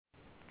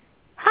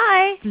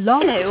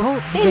Blog Hello.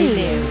 Talk Hello.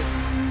 Radio.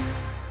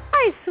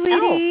 Hi,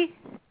 sweetie.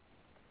 Oh.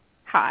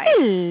 Hi.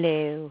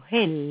 Hello.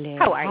 Hello.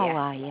 How are you? How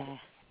are you?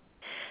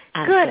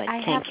 I'm good.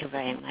 Thank you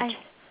very much.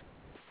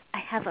 I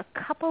have a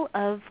couple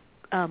of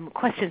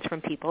questions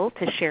from people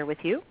to share with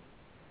you.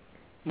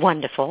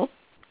 Wonderful.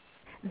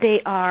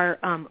 They are,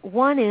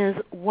 one is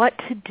what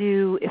to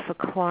do if a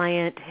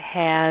client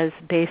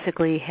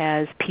basically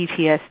has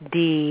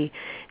PTSD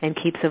and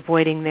keeps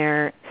avoiding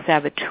their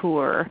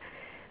saboteur.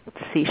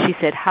 Let's see, she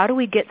said, how do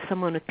we get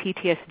someone with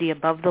PTSD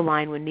above the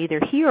line when neither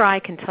he or I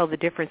can tell the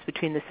difference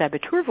between the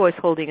saboteur voice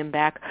holding him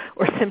back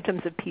or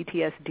symptoms of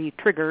PTSD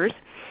triggers?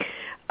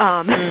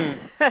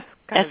 That's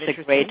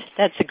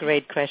a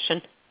great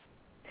question.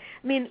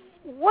 I mean,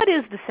 what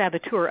is the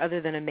saboteur other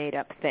than a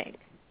made-up thing?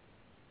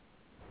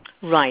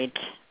 Right,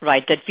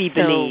 that we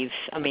believe.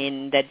 I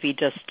mean, that we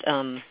just,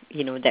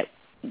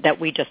 that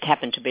we just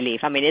happen to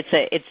believe. I mean,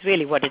 it's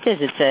really what it is.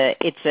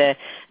 It's a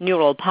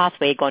neural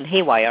pathway gone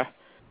haywire.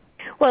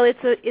 Well,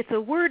 it's a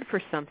word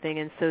for something,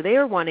 and so they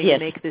are wanting to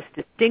make this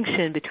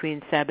distinction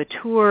between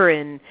saboteur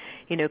and,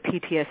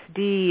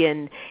 PTSD,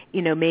 and,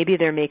 maybe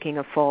they're making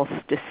a false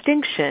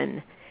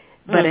distinction,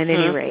 but at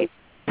any rate.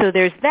 So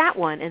there's that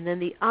one, and then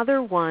the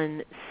other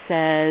one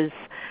says,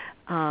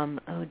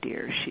 oh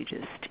dear, she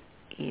just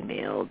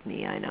emailed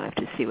me. I now have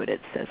to see what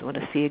it says. I want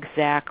to see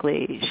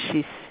exactly.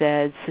 She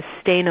said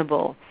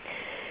sustainable.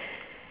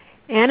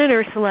 Anne and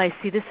Ursula, I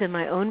see this in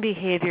my own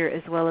behavior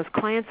as well as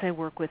clients I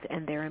work with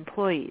and their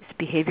employees.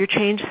 Behavior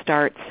change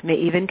starts, may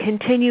even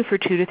continue for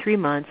 2 to 3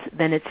 months,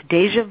 then it's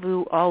deja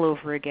vu all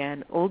over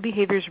again. Old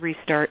behaviors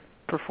restart,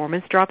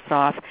 performance drops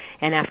off,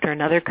 and after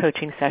another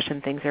coaching session,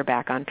 things are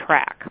back on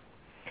track.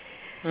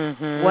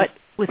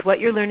 With what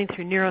you're learning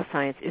through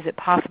neuroscience, is it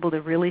possible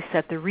to really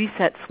set the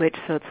reset switch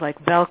so it's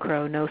like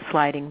Velcro, no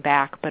sliding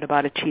back, but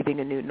about achieving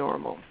a new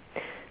normal?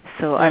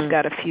 So I've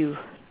got a few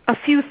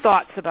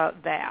thoughts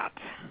about that.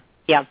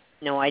 Yeah,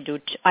 no, I do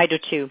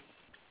too.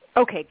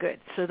 Okay, good.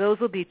 So those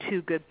will be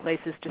 2 good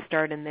places to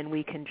start, and then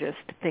we can just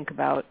think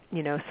about,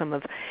 some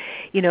of,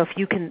 if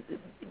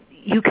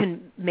you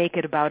can make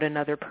it about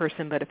another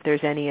person, but if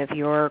there's any of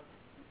your,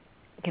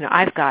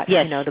 I've got,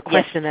 the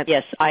question that.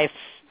 Yes, I've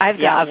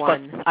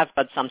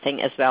got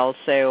something as well.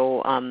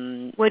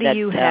 So what do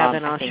you have,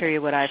 and I'll show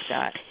you what I've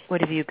got.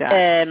 What have you got?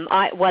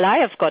 I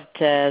have got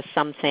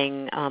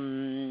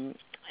something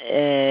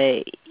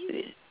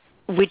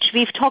which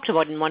we've talked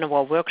about in one of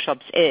our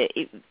workshops.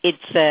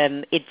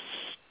 It's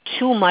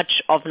too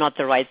much of not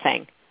the right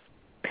thing.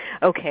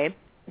 Okay,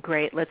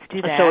 great. Let's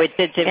do that. So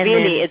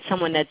it's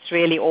someone that's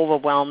really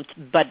overwhelmed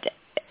but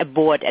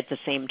bored at the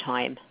same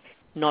time,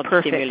 not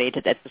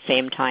stimulated at the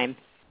same time.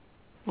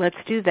 Let's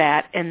do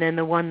that. And then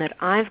the one that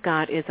I've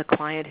got is a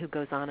client who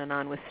goes on and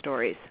on with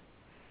stories.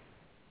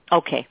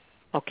 Okay,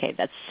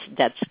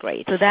 that's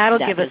great. So that'll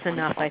give us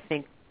enough, I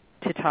think,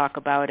 to talk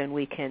about, and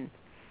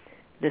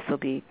this will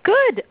be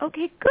good.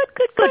 Okay, good.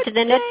 So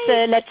then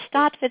let's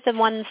start with the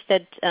ones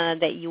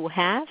that you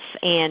have,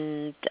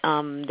 and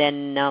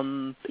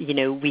then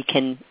we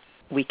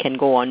can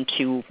go on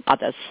to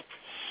others.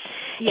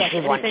 Yes,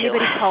 and if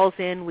anybody calls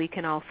in, we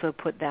can also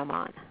put them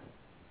on.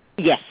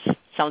 Yes,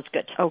 sounds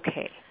good.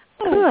 Okay.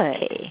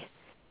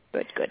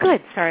 Good.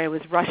 Good. Sorry, I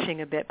was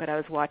rushing a bit, but I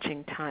was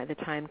watching the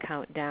time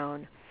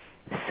countdown.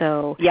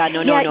 So no.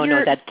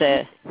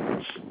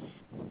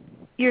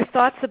 Your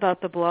thoughts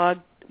about the blog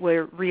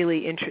were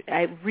really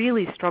I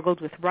really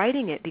struggled with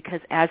writing it because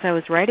as I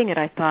was writing it,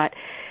 I thought,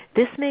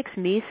 this makes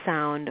me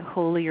sound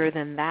holier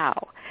than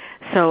thou.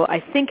 So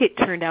I think it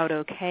turned out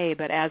okay,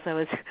 but as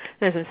I'm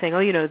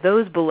saying,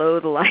 those below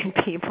the line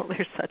people,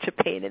 they're such a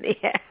pain in the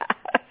ass.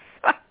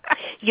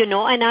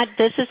 And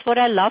this is what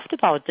I loved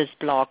about this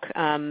blog.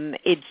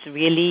 It's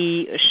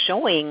really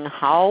showing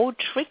how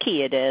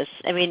tricky it is.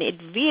 I mean,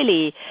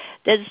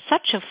 there's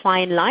such a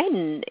fine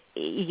line,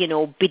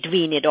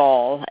 between it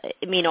all.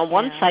 I mean, on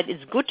one side,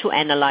 it's good to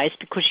analyze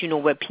because you know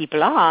where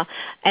people are.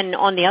 And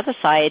on the other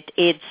side,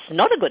 it's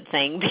not a good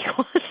thing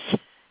because,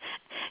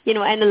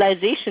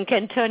 analyzation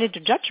can turn into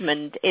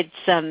judgment.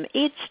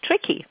 It's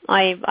tricky.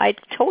 I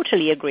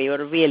totally agree. I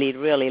really,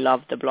 really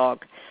love the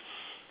blog.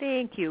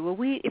 Thank you. Well,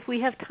 if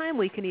we have time,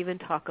 we can even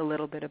talk a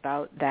little bit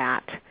about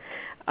that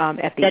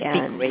at the end.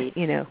 That'd be great.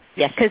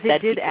 Yes, because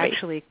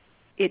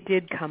it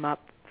did come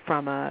up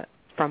from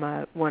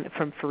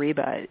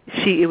Fariba.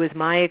 It was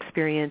my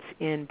experience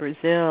in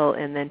Brazil,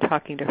 and then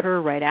talking to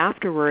her right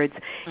afterwards,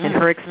 and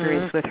her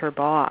experience with her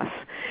boss.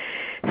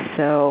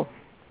 So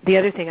the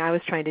other thing I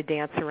was trying to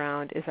dance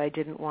around is I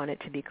didn't want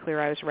it to be clear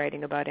I was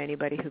writing about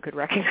anybody who could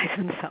recognize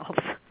themselves.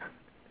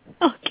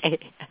 Okay.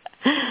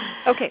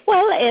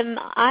 Well,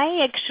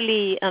 I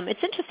actually,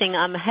 it's interesting.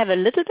 I have a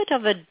little bit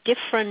of a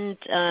different.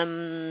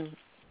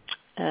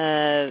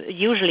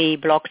 Usually,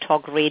 Blog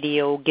Talk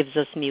Radio gives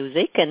us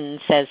music and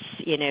says,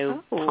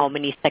 how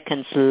many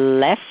seconds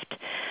left.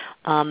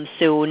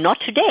 So not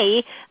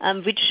today,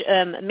 which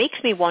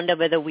makes me wonder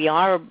whether we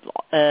are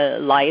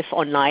live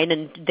online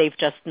and they've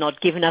just not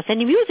given us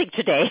any music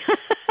today.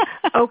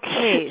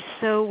 Okay,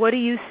 so what are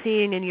you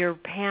seeing in your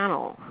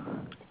panel?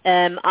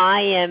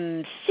 I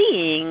am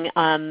seeing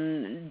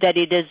that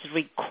it is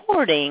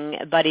recording,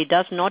 but it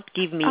does not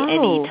give me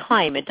any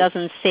time. It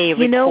doesn't say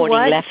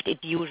recording left. It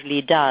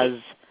usually does.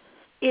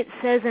 It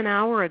says an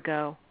hour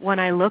ago. When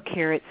I look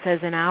here, it says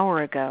an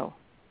hour ago.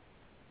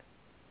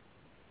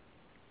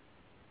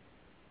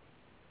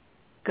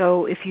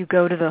 If you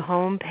go to the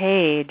home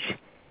page,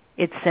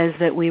 it says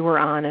that we were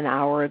on an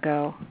hour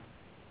ago.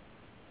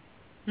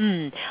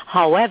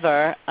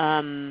 However,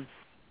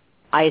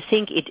 I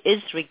think it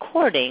is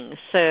recording,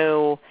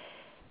 so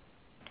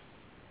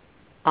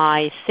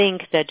I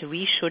think that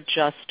we should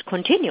just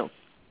continue.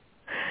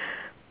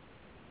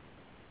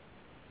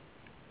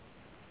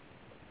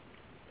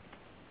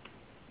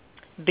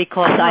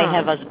 Because I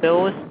have us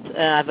both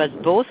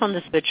on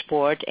the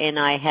switchboard, and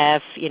I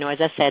have, as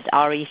I said,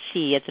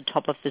 REC at the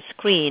top of the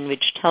screen,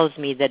 which tells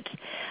me that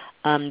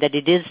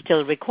it is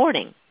still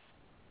recording.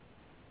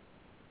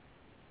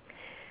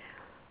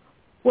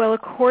 Well,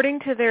 according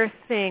to their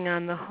thing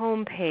on the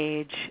home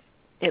page,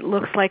 it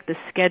looks like the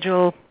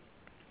schedule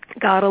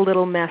got a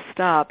little messed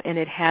up, and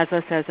it has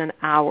us as an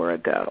hour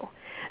ago.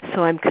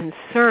 So I'm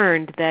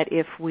concerned that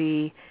if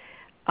we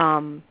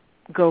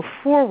go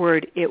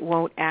forward, it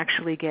won't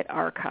actually get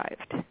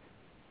archived.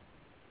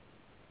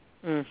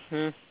 And,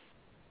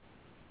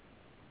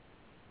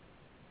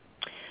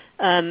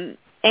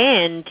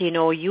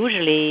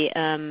 usually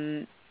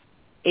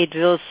it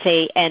will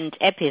say end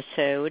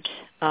episode,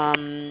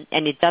 and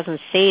it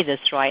doesn't say this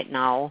right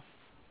now.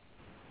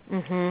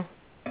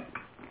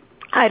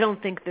 I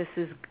don't think this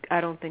is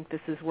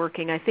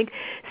working. I think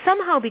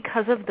somehow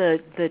because of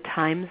the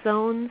time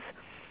zones,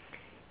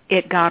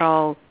 it got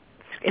all,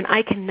 and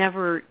I can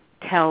never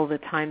tell the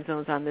time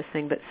zones on this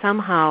thing, but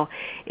somehow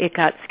it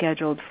got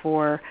scheduled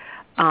for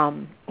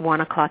 1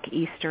 o'clock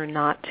Eastern,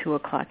 not 2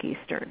 o'clock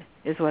Eastern,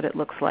 is what it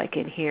looks like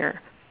in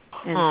here.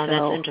 And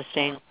that's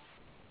interesting.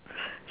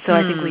 So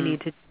I think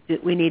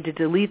we need to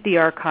delete the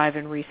archive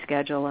and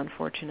reschedule,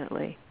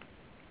 unfortunately.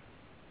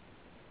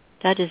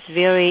 That is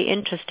very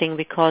interesting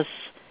because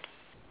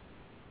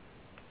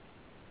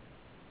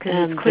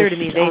it's clear to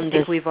me they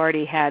think we've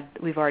already had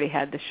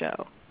the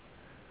show.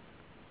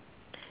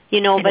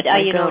 But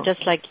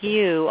just like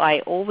you, I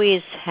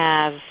always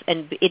have,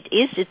 and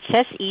it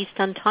says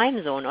Eastern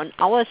time zone on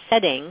our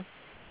setting.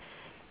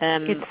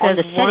 On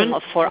the setting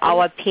for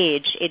our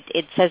page,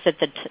 it says that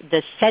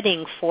the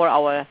setting for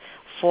our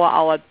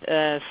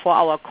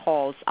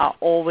calls are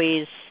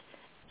always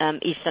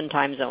Eastern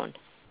time zone.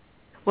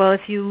 Well,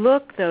 if you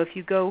look though, if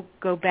you go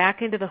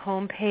back into the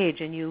home page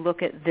and you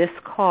look at this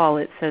call,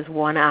 it says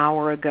 1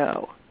 hour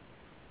ago.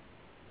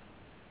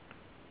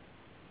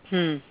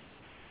 And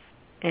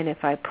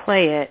if I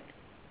play it,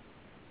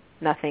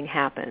 nothing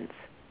happens.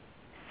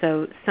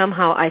 So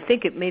somehow I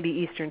think it may be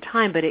Eastern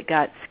time, but it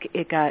got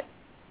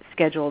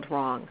scheduled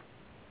wrong.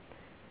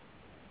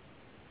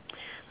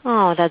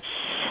 Oh, that's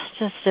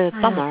just a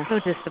bummer. So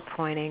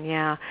disappointing,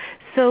 yeah.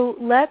 So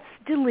let's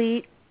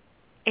delete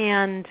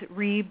and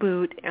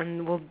reboot,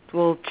 and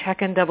we'll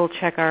check and double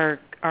check our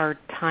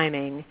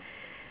timing.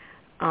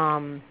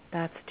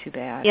 That's too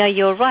bad. Yeah,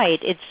 you're right.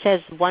 It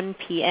says 1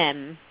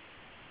 p.m.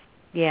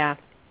 Yeah,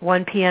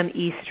 1 p.m.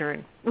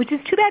 Eastern, which is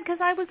too bad because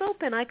I was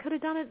open. I could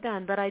have done it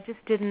then, but I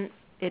just didn't.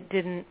 It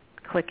didn't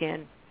click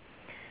in.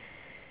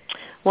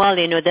 Well,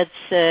 that's.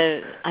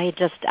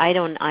 I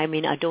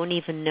don't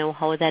even know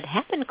how that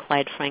happened,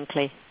 quite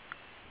frankly.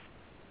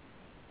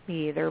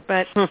 Me either,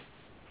 but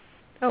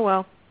oh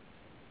well.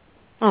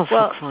 Oh,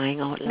 for crying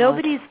out loud.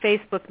 Nobody's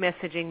Facebook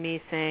messaging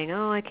me saying,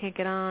 oh, I can't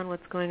get on,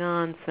 what's going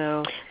on,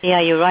 so... Yeah,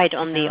 you're right.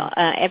 On the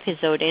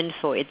episode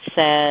info, it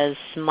says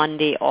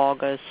Monday,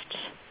 August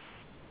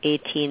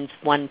 18th,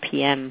 1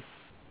 p.m.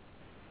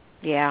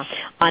 Yeah.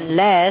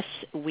 Unless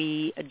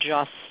we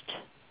just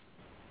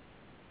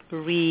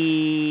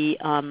reschedule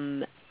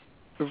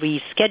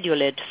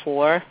it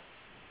for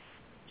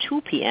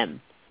 2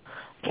 p.m.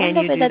 Can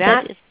you do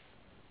that?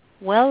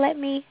 Well, let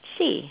me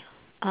see.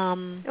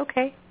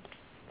 Okay.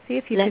 See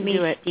if you can do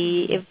it. Let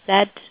me see if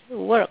that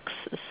works.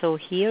 So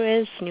here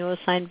is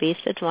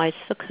Neuroscience-Based Advice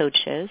for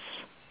Coaches.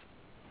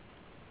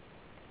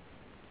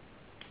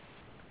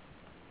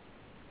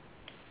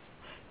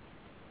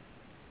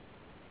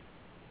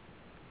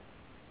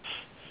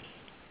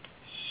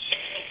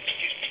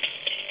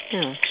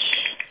 Oh,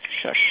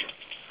 shush.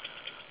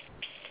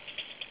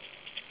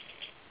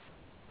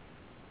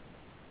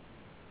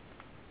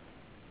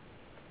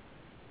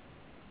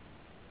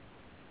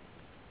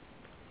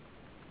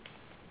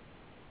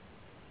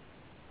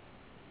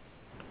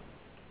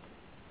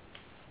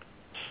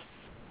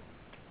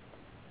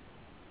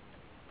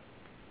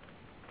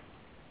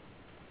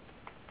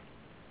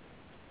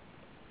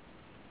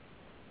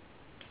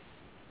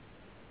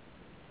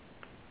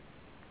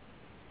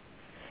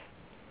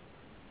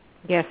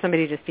 Yeah,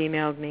 somebody just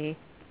emailed me.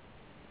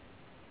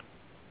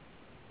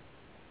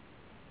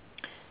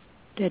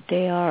 That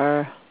they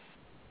are...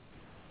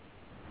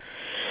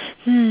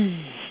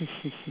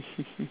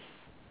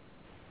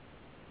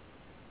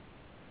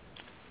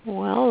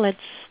 Well, let's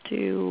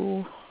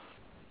do...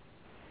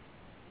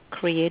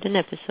 create an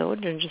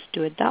episode and just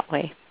do it that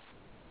way.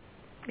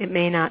 It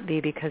may not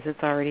be because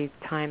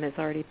time has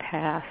already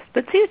passed,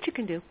 but see what you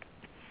can do.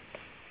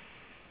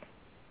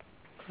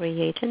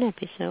 Create an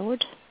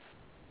episode.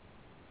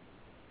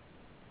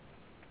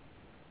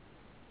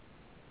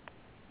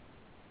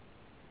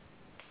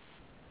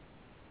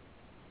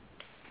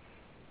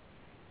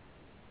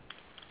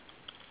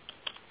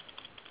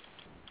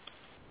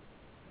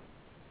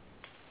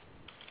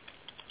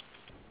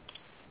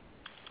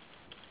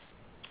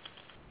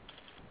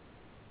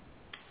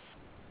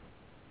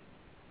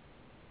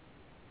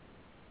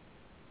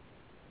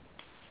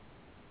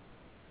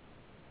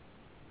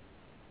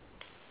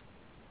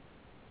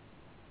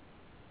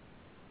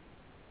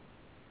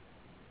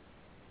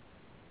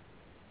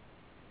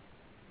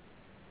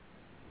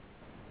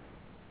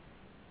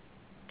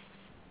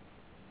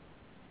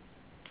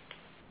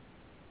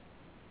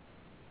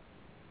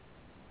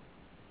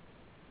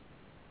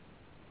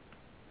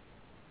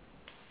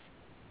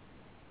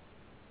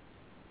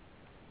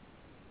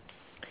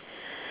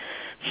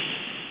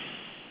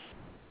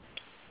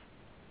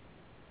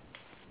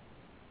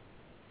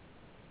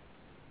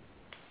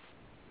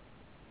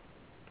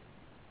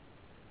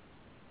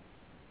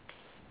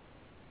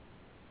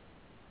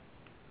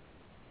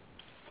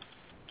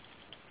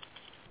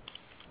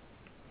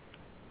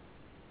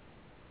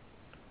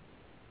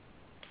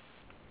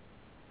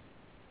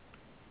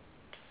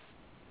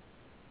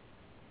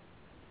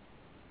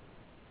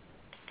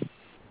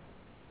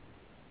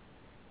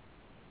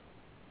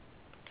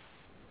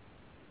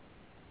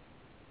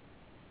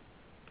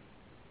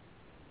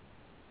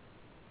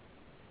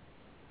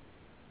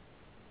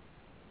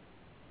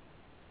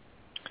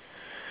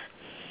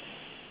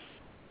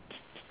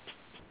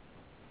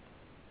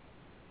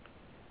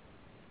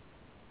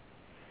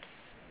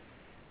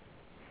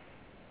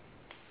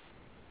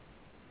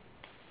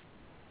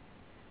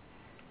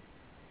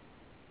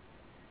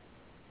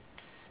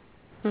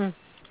 It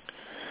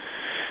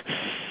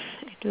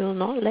will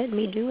not let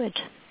me do it.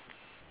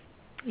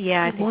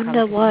 Yeah, I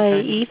wonder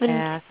why.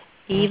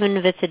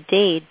 Even with a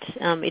date,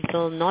 it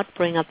will not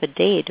bring up a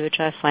date, which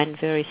I find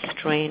very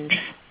strange.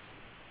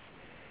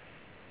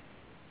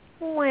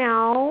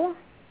 Well,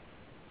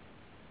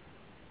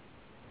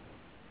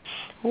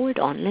 hold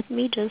on. Let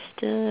me just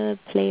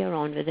play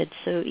around with it.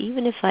 So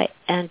even if I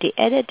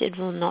anti-edit, it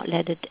will not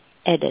let it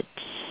edit.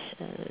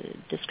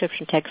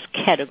 Description text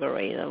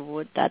category.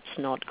 That's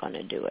not going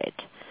to do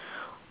it.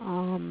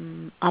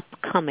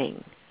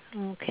 Upcoming.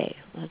 Okay,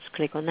 let's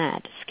click on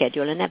that.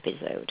 Schedule an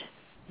episode.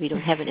 We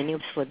don't have any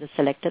for the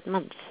selected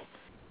month.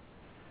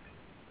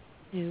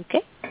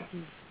 Okay.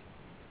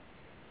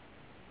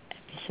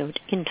 Episode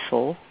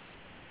info.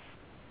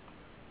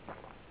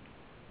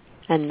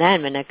 And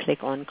then when I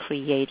click on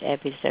create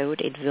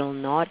episode,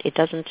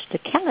 the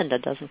calendar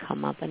doesn't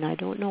come up, and I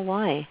don't know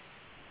why.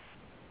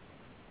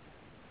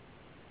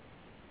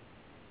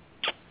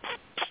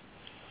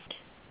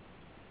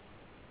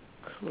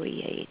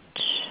 Create.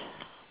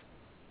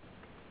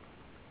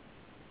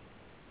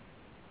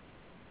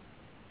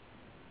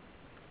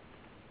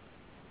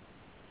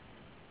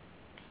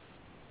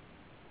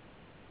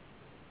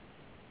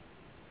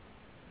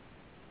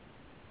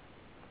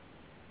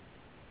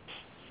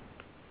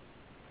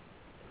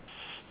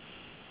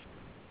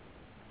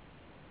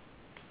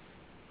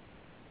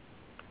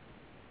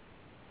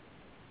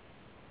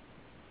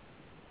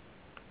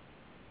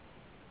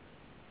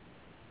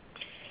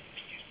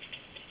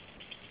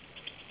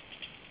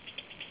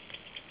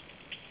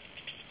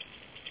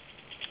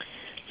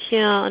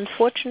 Yeah,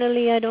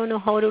 unfortunately, I don't know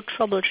how to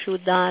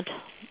troubleshoot that.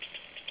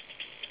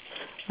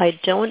 I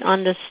don't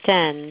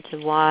understand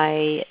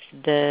why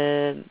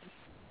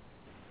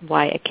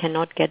I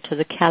cannot get to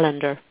the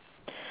calendar.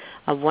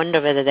 I wonder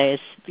whether there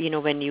is,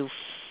 when you've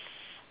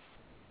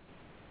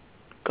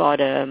got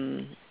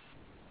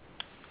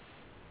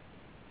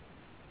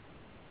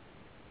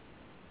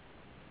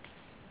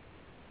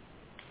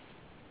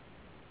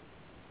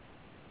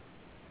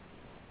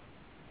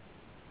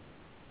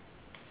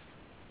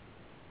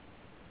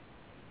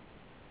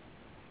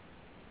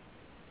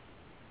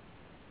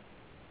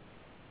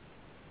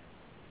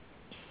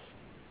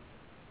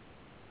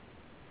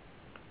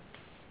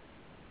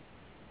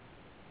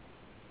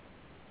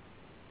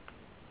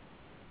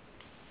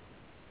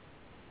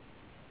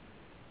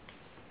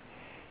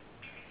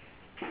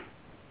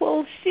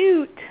well,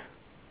 shoot.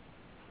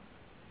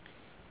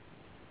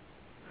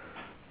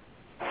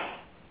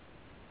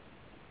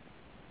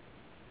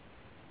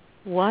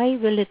 Why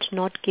will it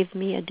not give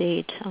me a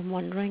date? I'm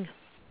wondering.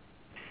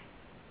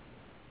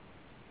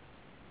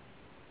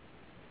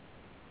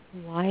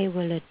 Why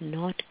will it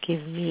not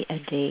give me a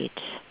date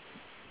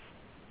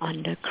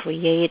under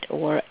create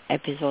or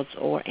episodes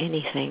or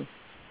anything?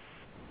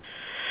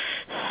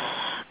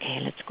 Okay,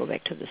 let's go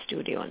back to the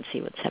studio and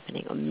see what's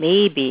happening. Or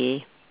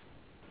maybe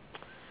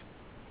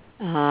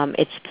I'll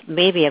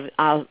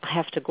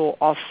have to go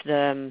off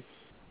the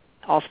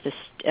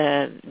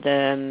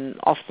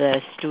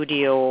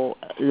studio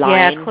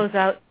line. Yeah, close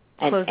out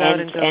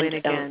and go in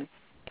again.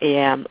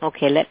 Yeah.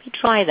 Okay, let me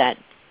try that.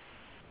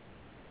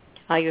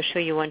 Are you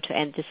sure you want to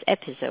end this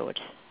episode?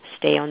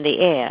 Stay on the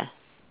air.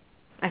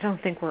 I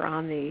don't think we're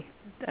on the...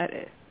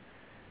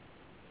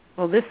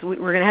 Well, we're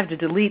going to have to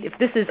delete. If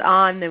this is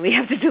on, then we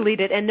have to delete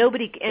it. And the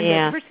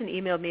person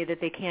emailed me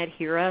that they can't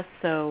hear us,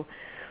 so...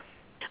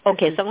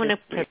 Okay, so I want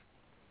to